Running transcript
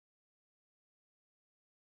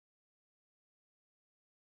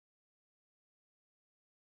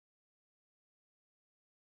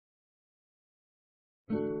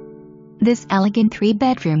This elegant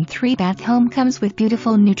 3-bedroom, 3-bath home comes with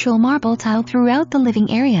beautiful neutral marble tile throughout the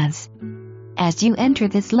living areas. As you enter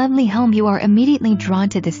this lovely home, you are immediately drawn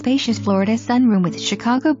to the spacious Florida sunroom with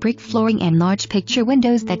Chicago brick flooring and large picture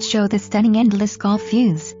windows that show the stunning endless golf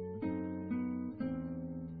views.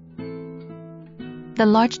 The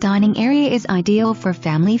large dining area is ideal for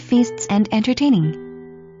family feasts and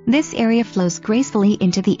entertaining. This area flows gracefully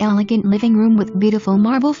into the elegant living room with beautiful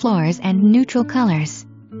marble floors and neutral colors.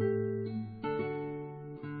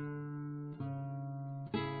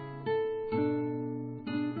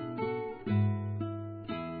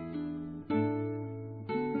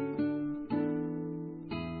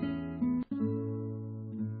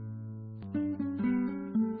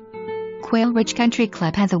 Quail Ridge Country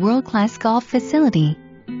Club has a world-class golf facility.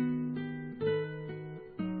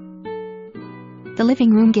 The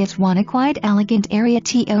living room gives one a quiet, elegant area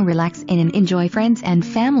to relax in and enjoy friends and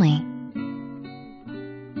family.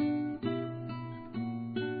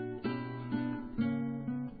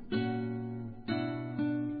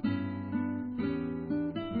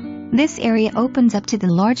 This area opens up to the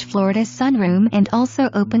large Florida sunroom and also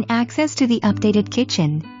open access to the updated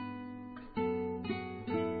kitchen.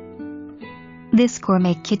 This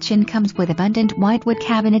gourmet kitchen comes with abundant whitewood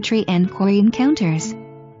cabinetry and corian counters.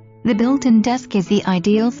 The built-in desk is the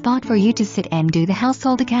ideal spot for you to sit and do the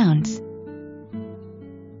household accounts.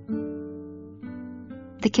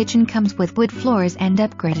 The kitchen comes with wood floors and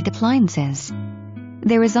upgraded appliances.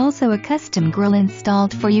 There is also a custom grill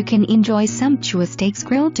installed for you can enjoy sumptuous steaks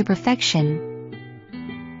grilled to perfection.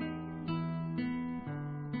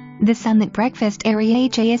 The sunlit breakfast area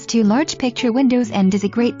has 2 large picture windows and is a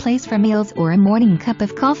great place for meals or a morning cup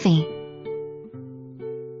of coffee.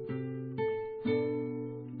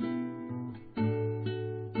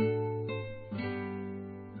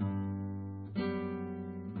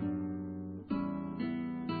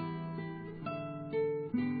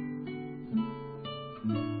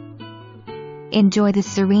 Enjoy the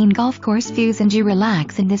serene golf course views and you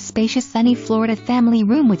relax in this spacious sunny Florida family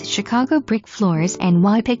room with Chicago brick floors and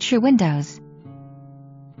wide picture windows.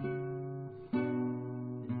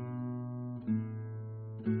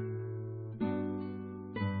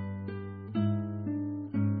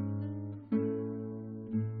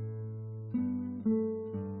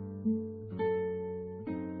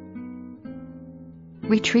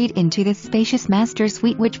 Retreat into this spacious master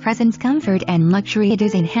suite which presents comfort and luxury. It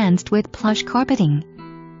is enhanced with plush carpeting.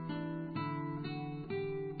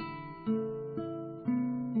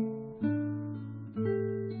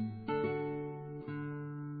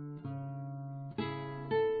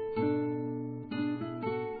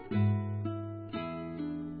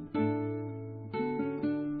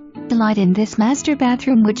 Delight in this master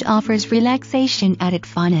bathroom which offers relaxation at its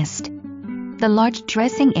finest. The large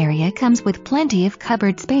dressing area comes with plenty of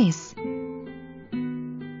cupboard space.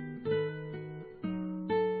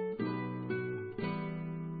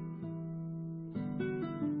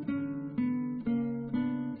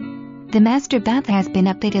 The master bath has been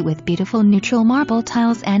updated with beautiful neutral marble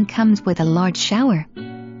tiles and comes with a large shower.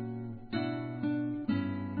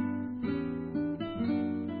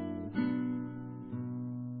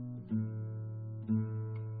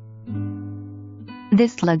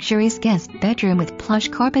 This luxurious guest bedroom with plush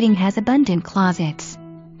carpeting has abundant closets.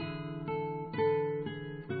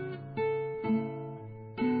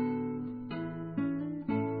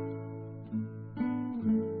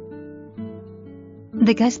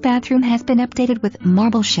 The guest bathroom has been updated with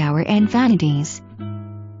marble shower and vanities.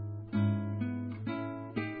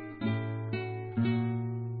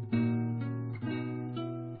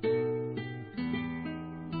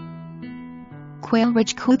 Quail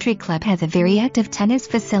Ridge Country Club has a very active tennis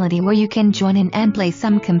facility where you can join in and play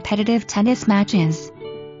some competitive tennis matches.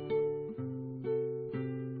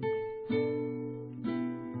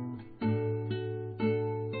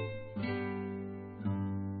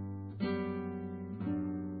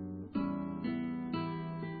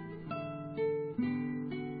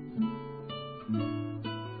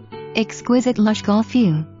 Exquisite lush golf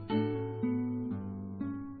view.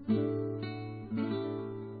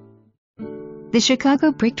 The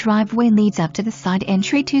Chicago brick driveway leads up to the side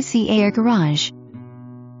entry to the air garage.